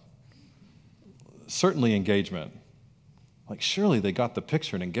clarified. Certainly engagement. Like surely they got the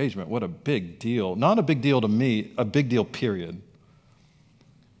picture in engagement. What a big deal. Not a big deal to me, a big deal period.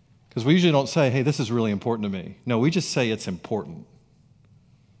 Because we usually don't say, hey, this is really important to me. No, we just say it's important.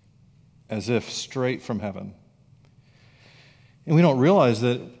 As if straight from heaven. And we don't realize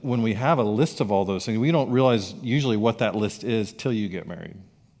that when we have a list of all those things, we don't realize usually what that list is till you get married.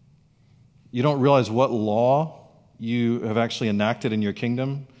 You don't realize what law you have actually enacted in your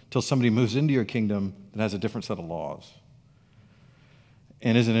kingdom till somebody moves into your kingdom that has a different set of laws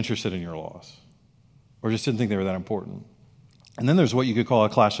and isn't interested in your laws or just didn't think they were that important. And then there's what you could call a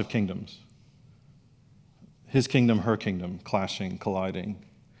clash of kingdoms. His kingdom, her kingdom, clashing, colliding.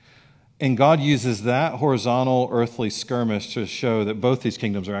 And God uses that horizontal earthly skirmish to show that both these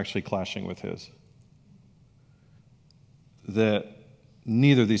kingdoms are actually clashing with his. That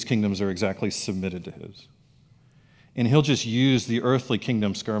neither of these kingdoms are exactly submitted to his. And he'll just use the earthly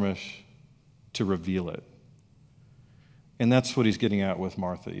kingdom skirmish to reveal it. And that's what he's getting at with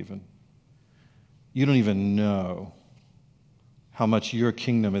Martha even. You don't even know how much your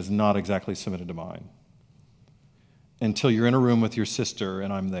kingdom is not exactly submitted to mine until you're in a room with your sister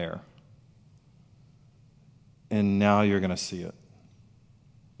and I'm there. And now you're going to see it.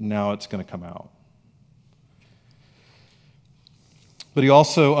 Now it's going to come out. But he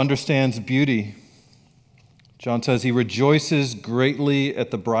also understands beauty. John says he rejoices greatly at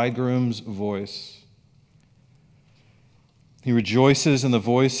the bridegroom's voice. He rejoices in the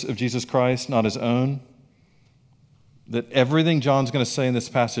voice of Jesus Christ, not his own. That everything John's going to say in this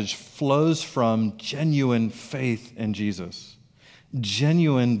passage flows from genuine faith in Jesus.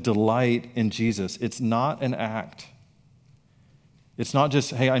 Genuine delight in Jesus. It's not an act. It's not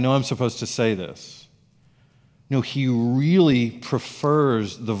just, hey, I know I'm supposed to say this. No, he really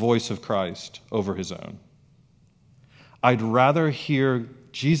prefers the voice of Christ over his own. I'd rather hear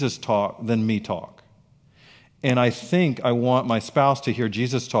Jesus talk than me talk. And I think I want my spouse to hear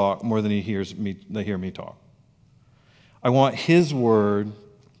Jesus talk more than they hear me talk. I want his word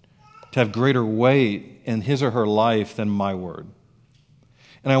to have greater weight in his or her life than my word.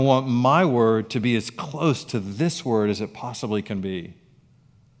 And I want my word to be as close to this word as it possibly can be.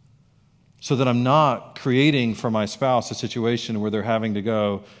 So that I'm not creating for my spouse a situation where they're having to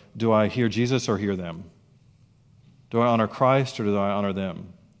go, do I hear Jesus or hear them? Do I honor Christ or do I honor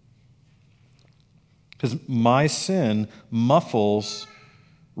them? Because my sin muffles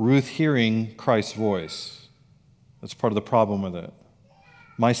Ruth hearing Christ's voice. That's part of the problem with it.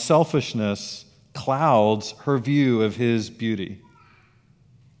 My selfishness clouds her view of his beauty.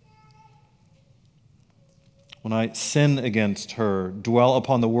 When I sin against her, dwell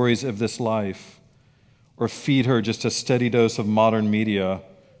upon the worries of this life, or feed her just a steady dose of modern media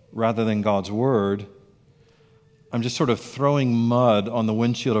rather than God's word, I'm just sort of throwing mud on the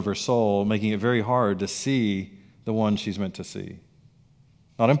windshield of her soul, making it very hard to see the one she's meant to see.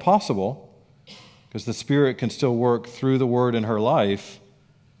 Not impossible, because the Spirit can still work through the word in her life.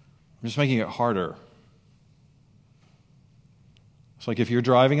 I'm just making it harder. It's like if you're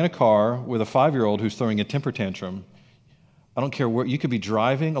driving in a car with a 5-year-old who's throwing a temper tantrum, I don't care where, you could be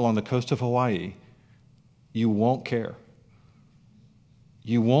driving along the coast of Hawaii, you won't care.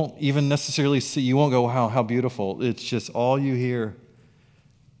 You won't even necessarily see, you won't go, wow, how beautiful. It's just all you hear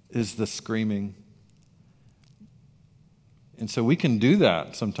is the screaming. And so we can do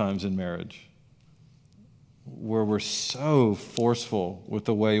that sometimes in marriage, where we're so forceful with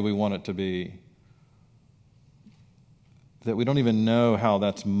the way we want it to be, that we don't even know how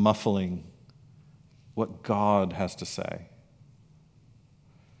that's muffling what God has to say.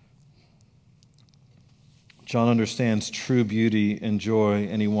 John understands true beauty and joy,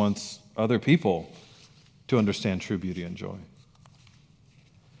 and he wants other people to understand true beauty and joy.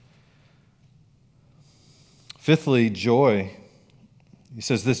 Fifthly, joy. He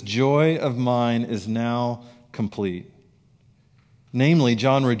says, this joy of mine is now complete. Namely,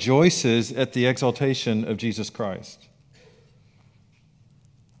 John rejoices at the exaltation of Jesus Christ.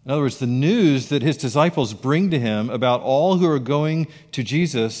 In other words, the news that his disciples bring to him about all who are going to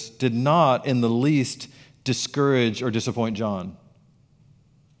Jesus did not in the least discourage or disappoint John.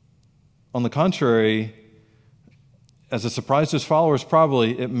 On the contrary, as a surprise to his followers,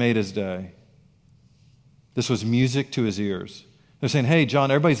 probably it made his day. This was music to his ears. They're saying, hey, John,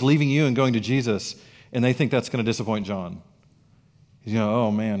 everybody's leaving you and going to Jesus, and they think that's going to disappoint John.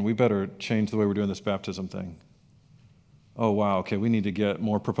 Oh man, we better change the way we're doing this baptism thing. Oh wow, okay, we need to get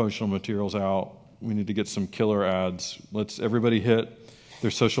more promotional materials out. We need to get some killer ads. Let's everybody hit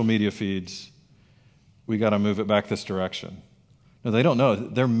their social media feeds. We got to move it back this direction. No, they don't know.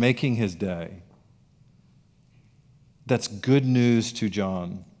 They're making his day. That's good news to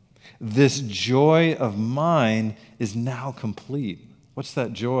John. This joy of mine is now complete. What's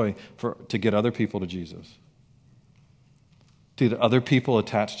that joy? To get other people to Jesus. To get other people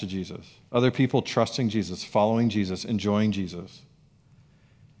attached to Jesus. Other people trusting Jesus, following Jesus, enjoying Jesus.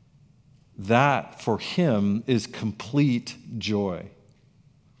 That, for him, is complete joy.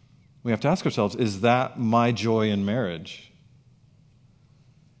 We have to ask ourselves, is that my joy in marriage?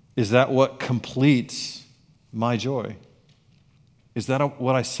 Is that what completes my joy? Is that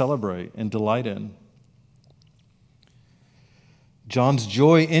what I celebrate and delight in? John's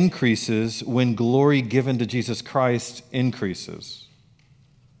joy increases when glory given to Jesus Christ increases.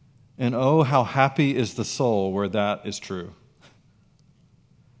 And oh, how happy is the soul where that is true.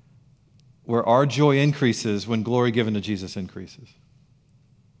 Where our joy increases when glory given to Jesus increases.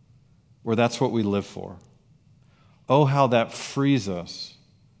 Where that's what we live for. Oh, how that frees us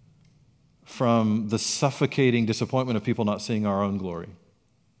from the suffocating disappointment of people not seeing our own glory.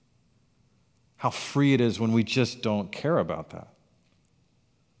 How free it is when we just don't care about that.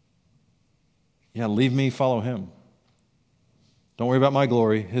 Yeah, leave me, follow him. Don't worry about my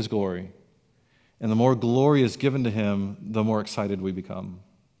glory, his glory. And the more glory is given to him, the more excited we become.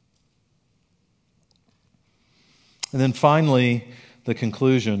 And then finally, the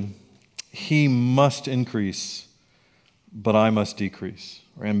conclusion, he must increase, but I must decrease,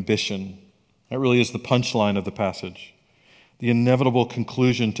 or ambition. That really is the punchline of the passage, the inevitable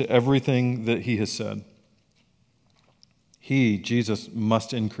conclusion to everything that he has said. He, Jesus,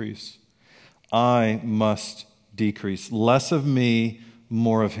 must increase. I must decrease. Less of me,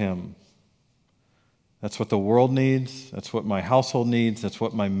 more of him. That's what the world needs. That's what my household needs. That's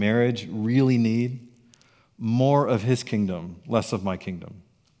what my marriage really need. More of his kingdom, less of my kingdom.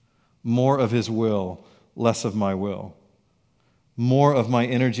 More of his will, less of my will. More of my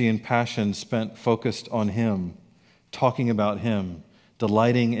energy and passion spent focused on him, talking about him,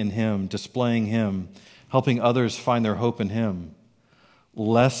 delighting in him, displaying him, helping others find their hope in him.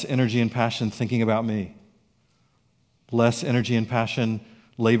 Less energy and passion thinking about me. Less energy and passion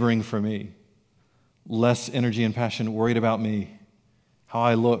laboring for me. Less energy and passion worried about me, how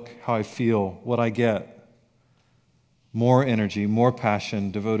I look, how I feel, what I get. More energy, more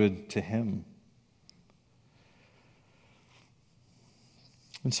passion devoted to him.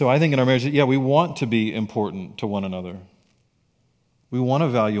 And so I think in our marriage, we want to be important to one another. We want to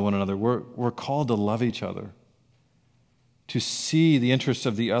value one another. We're called to love each other. To see the interests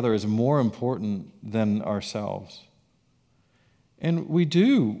of the other as more important than ourselves. And we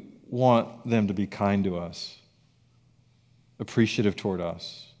do want them to be kind to us, appreciative toward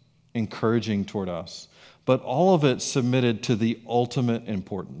us, encouraging toward us, but all of it submitted to the ultimate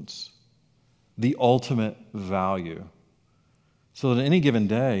importance, the ultimate value. So that any given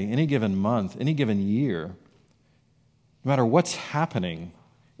day, any given month, any given year, no matter what's happening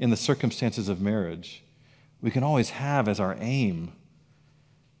in the circumstances of marriage, we can always have as our aim,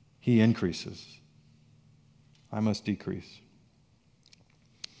 he increases. I must decrease.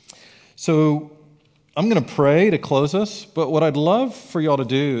 So I'm going to pray to close us, but what I'd love for y'all to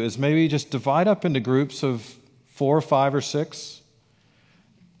do is maybe just divide up into groups of 4 or 5 or 6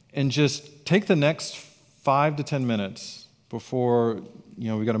 and just take the next 5 to 10 minutes before,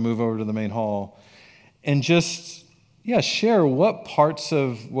 we got to move over to the main hall and just, share what parts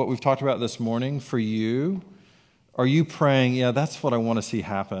of what we've talked about this morning for you are you praying, that's what I want to see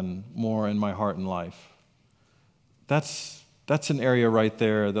happen more in my heart and life. That's an area right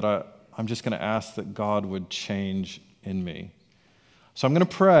there that I'm just going to ask that God would change in me. So I'm going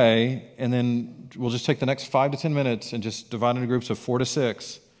to pray, and then we'll just take the next 5 to 10 minutes and just divide into groups of 4 to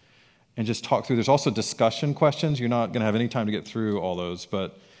 6 and just talk through. There's also discussion questions. You're not going to have any time to get through all those,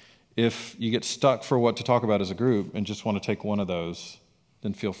 but if you get stuck for what to talk about as a group and just want to take one of those,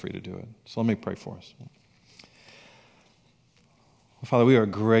 then feel free to do it. So let me pray for us. Father, we are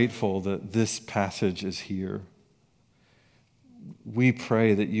grateful that this passage is here. We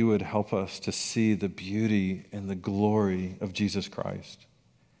pray that you would help us to see the beauty and the glory of Jesus Christ,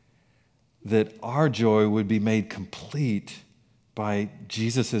 that our joy would be made complete by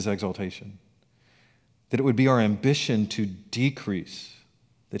Jesus' exaltation, that it would be our ambition to decrease,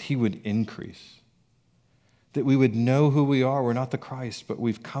 that he would increase, that we would know who we are. We're not the Christ, but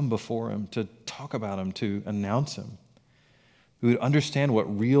we've come before him to talk about him, to announce him. We would understand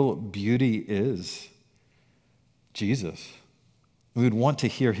what real beauty is, Jesus. We would want to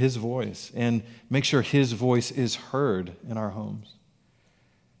hear his voice and make sure his voice is heard in our homes.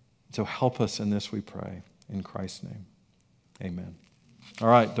 So help us in this, we pray. In Christ's name, amen. All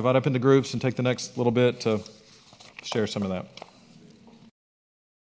right, divide up into groups and take the next little bit to share some of that.